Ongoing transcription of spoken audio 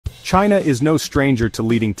China is no stranger to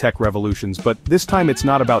leading tech revolutions, but this time it's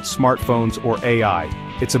not about smartphones or AI,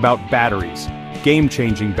 it's about batteries,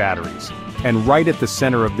 game-changing batteries. And right at the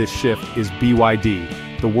center of this shift is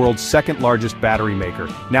BYD, the world's second-largest battery maker,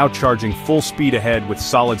 now charging full speed ahead with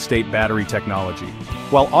solid-state battery technology.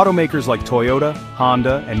 While automakers like Toyota,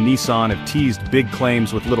 Honda, and Nissan have teased big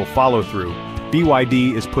claims with little follow-through,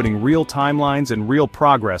 BYD is putting real timelines and real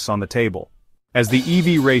progress on the table. As the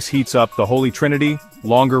EV race heats up, the Holy Trinity,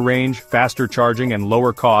 longer range, faster charging, and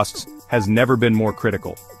lower costs, has never been more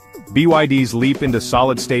critical. BYD's leap into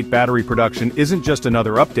solid-state battery production isn't just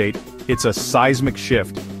another update, it's a seismic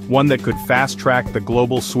shift, one that could fast-track the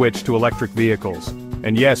global switch to electric vehicles.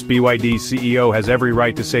 And yes, BYD's CEO has every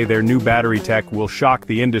right to say their new battery tech will shock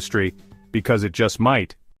the industry, because it just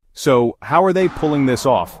might. So, how are they pulling this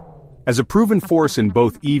off? As a proven force in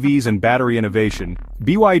both EVs and battery innovation,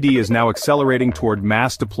 BYD is now accelerating toward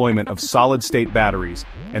mass deployment of solid-state batteries,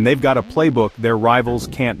 and they've got a playbook their rivals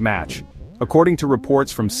can't match. According to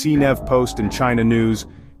reports from CNEV Post and China News,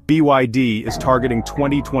 BYD is targeting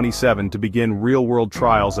 2027 to begin real-world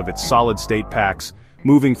trials of its solid-state packs,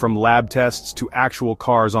 moving from lab tests to actual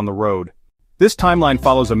cars on the road. This timeline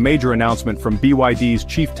follows a major announcement from BYD's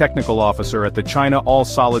Chief Technical Officer at the China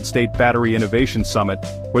All-Solid-State Battery Innovation Summit,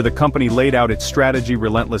 where the company laid out its strategy: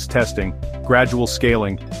 relentless testing, gradual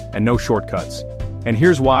scaling, and no shortcuts. And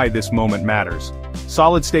here's why this moment matters.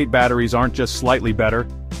 Solid-state batteries aren't just slightly better,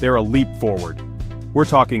 they're a leap forward. We're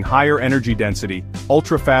talking higher energy density,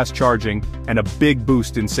 ultra-fast charging, and a big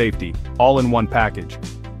boost in safety, all in one package.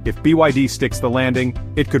 If BYD sticks the landing,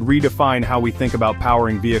 it could redefine how we think about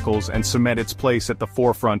powering vehicles and cement its place at the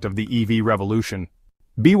forefront of the EV revolution.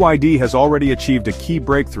 BYD has already achieved a key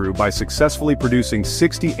breakthrough by successfully producing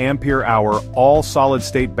 60 ampere-hour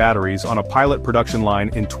all-solid-state batteries on a pilot production line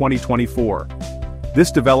in 2024. This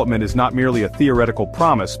development is not merely a theoretical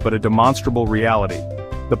promise but a demonstrable reality.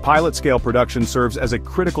 The pilot-scale production serves as a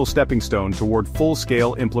critical stepping stone toward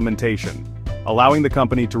full-scale implementation, allowing the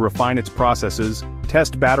company to refine its processes,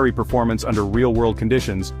 test battery performance under real-world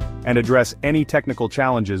conditions, and address any technical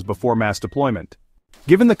challenges before mass deployment.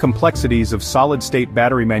 Given the complexities of solid-state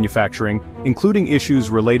battery manufacturing, including issues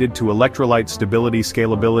related to electrolyte stability,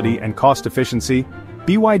 scalability, and cost efficiency,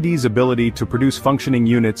 BYD's ability to produce functioning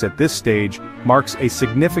units at this stage marks a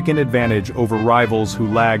significant advantage over rivals who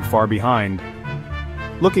lag far behind.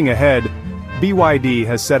 Looking ahead, BYD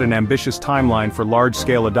has set an ambitious timeline for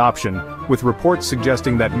large-scale adoption, with reports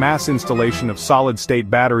suggesting that mass installation of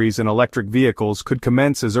solid-state batteries in electric vehicles could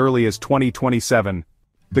commence as early as 2027.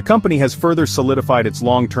 The company has further solidified its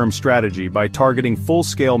long-term strategy by targeting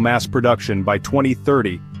full-scale mass production by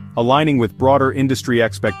 2030, aligning with broader industry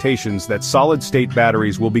expectations that solid-state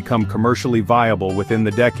batteries will become commercially viable within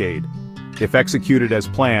the decade. If executed as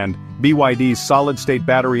planned, BYD's solid-state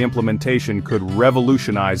battery implementation could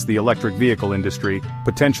revolutionize the electric vehicle industry,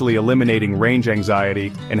 potentially eliminating range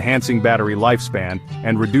anxiety, enhancing battery lifespan,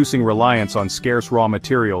 and reducing reliance on scarce raw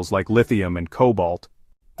materials like lithium and cobalt.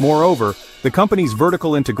 Moreover, the company's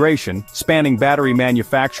vertical integration, spanning battery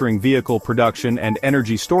manufacturing, vehicle production, and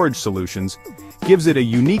energy storage solutions, gives it a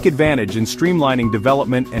unique advantage in streamlining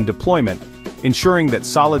development and deployment, ensuring that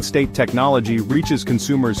solid-state technology reaches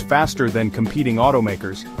consumers faster than competing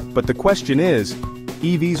automakers. But the question is,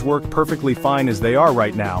 EVs work perfectly fine as they are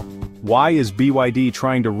right now. Why is BYD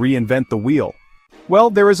trying to reinvent the wheel? Well,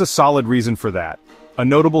 there is a solid reason for that. A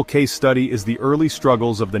notable case study is the early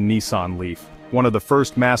struggles of the Nissan Leaf, one of the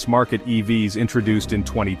first mass-market EVs introduced in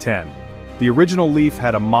 2010. The original Leaf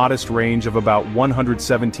had a modest range of about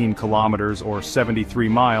 117 kilometers or 73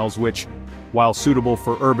 miles, which, while suitable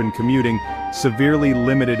for urban commuting, severely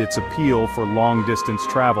limited its appeal for long-distance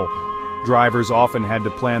travel. Drivers often had to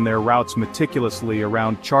plan their routes meticulously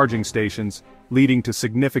around charging stations, leading to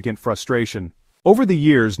significant frustration. Over the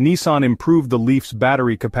years, Nissan improved the Leaf's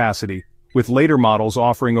battery capacity, with later models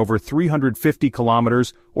offering over 350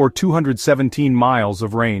 kilometers or 217 miles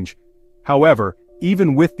of range. However,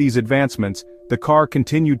 even with these advancements, the car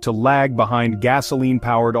continued to lag behind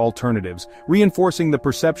gasoline-powered alternatives, reinforcing the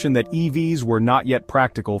perception that EVs were not yet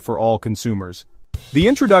practical for all consumers. The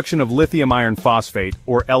introduction of lithium iron phosphate,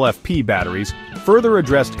 or LFP batteries, further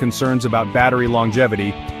addressed concerns about battery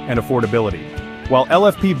longevity and affordability. While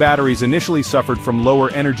LFP batteries initially suffered from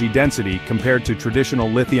lower energy density compared to traditional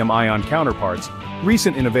lithium-ion counterparts,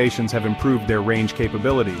 recent innovations have improved their range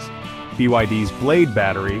capabilities. BYD's Blade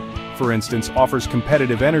battery, for instance, offers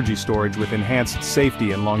competitive energy storage with enhanced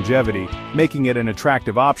safety and longevity, making it an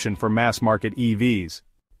attractive option for mass-market EVs.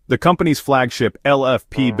 The company's flagship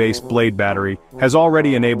LFP-based blade battery has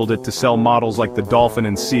already enabled it to sell models like the Dolphin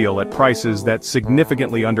and Seal at prices that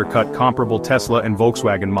significantly undercut comparable Tesla and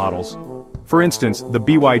Volkswagen models. For instance, the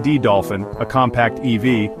BYD Dolphin, a compact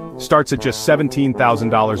EV, starts at just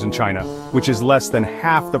 $17,000 in China, which is less than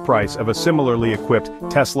half the price of a similarly equipped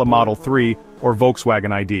Tesla Model 3 or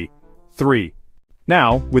Volkswagen ID.3.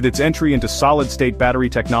 Now, with its entry into solid-state battery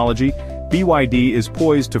technology, BYD is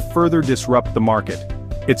poised to further disrupt the market.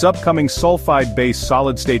 Its upcoming sulfide-based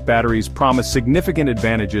solid-state batteries promise significant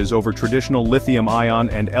advantages over traditional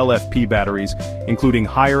lithium-ion and LFP batteries, including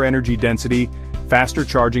higher energy density, faster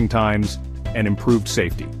charging times, and improved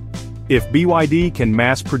safety. If BYD can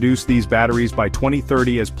mass-produce these batteries by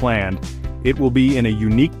 2030 as planned, it will be in a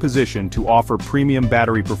unique position to offer premium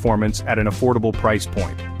battery performance at an affordable price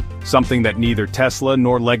point, something that neither Tesla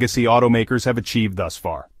nor legacy automakers have achieved thus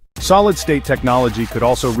far. Solid-state technology could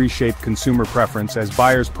also reshape consumer preference as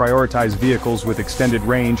buyers prioritize vehicles with extended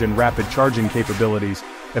range and rapid charging capabilities,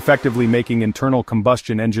 effectively making internal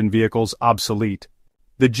combustion engine vehicles obsolete.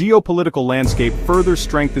 The geopolitical landscape further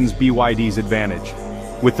strengthens BYD's advantage.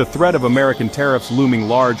 With the threat of American tariffs looming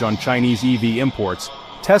large on Chinese EV imports,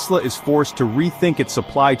 Tesla is forced to rethink its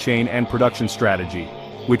supply chain and production strategy,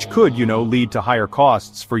 which could, lead to higher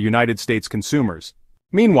costs for United States consumers.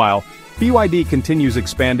 Meanwhile, BYD continues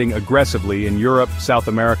expanding aggressively in Europe, South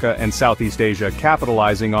America, and Southeast Asia,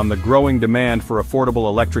 capitalizing on the growing demand for affordable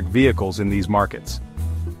electric vehicles in these markets.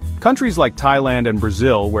 Countries like Thailand and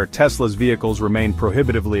Brazil, where Tesla's vehicles remain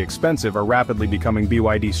prohibitively expensive, are rapidly becoming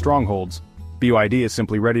BYD strongholds. BYD is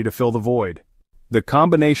simply ready to fill the void. The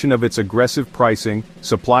combination of its aggressive pricing,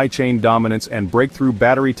 supply chain dominance, and breakthrough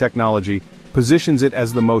battery technology positions it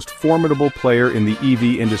as the most formidable player in the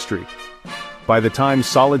EV industry. By the time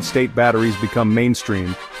solid-state batteries become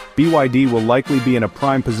mainstream, BYD will likely be in a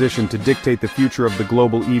prime position to dictate the future of the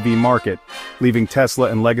global EV market, leaving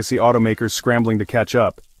Tesla and legacy automakers scrambling to catch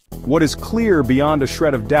up. What is clear beyond a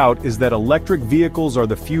shred of doubt is that electric vehicles are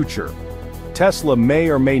the future. Tesla may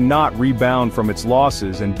or may not rebound from its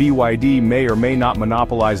losses, and BYD may or may not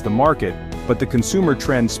monopolize the market, but the consumer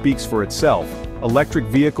trend speaks for itself. Electric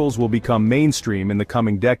vehicles will become mainstream in the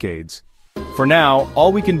coming decades. For now,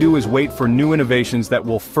 all we can do is wait for new innovations that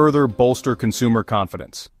will further bolster consumer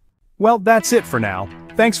confidence. Well, that's it for now.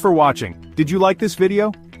 Thanks for watching. Did you like this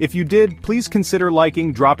video? If you did, please consider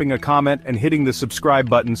liking, dropping a comment, and hitting the subscribe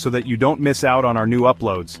button so that you don't miss out on our new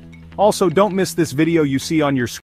uploads. Also, don't miss this video you see on your screen.